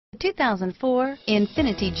2004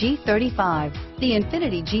 Infiniti G35. The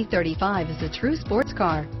Infiniti G35 is a true sports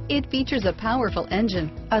car. It features a powerful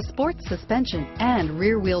engine, a sports suspension, and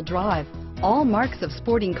rear-wheel drive. All marks of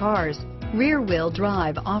sporting cars. Rear-wheel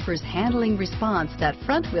drive offers handling response that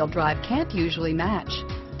front-wheel drive can't usually match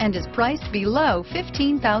and is priced below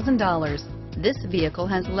 $15,000. This vehicle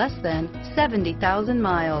has less than 70,000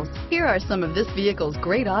 miles. Here are some of this vehicle's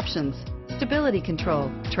great options: stability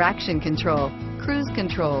control, traction control, cruise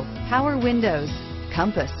control, power windows,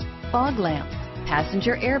 compass, fog lamps,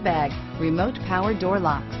 passenger airbag, remote power door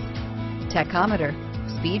locks, tachometer,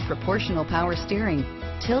 speed proportional power steering,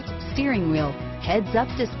 tilt steering wheel, heads-up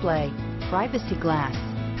display, privacy glass,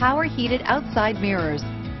 power heated outside mirrors,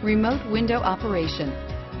 remote window operation.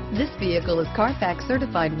 This vehicle is Carfax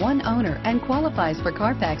certified one owner and qualifies for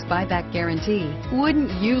Carfax buyback guarantee. Wouldn't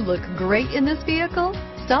you look great in this vehicle?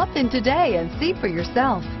 Stop in today and see for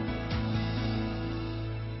yourself.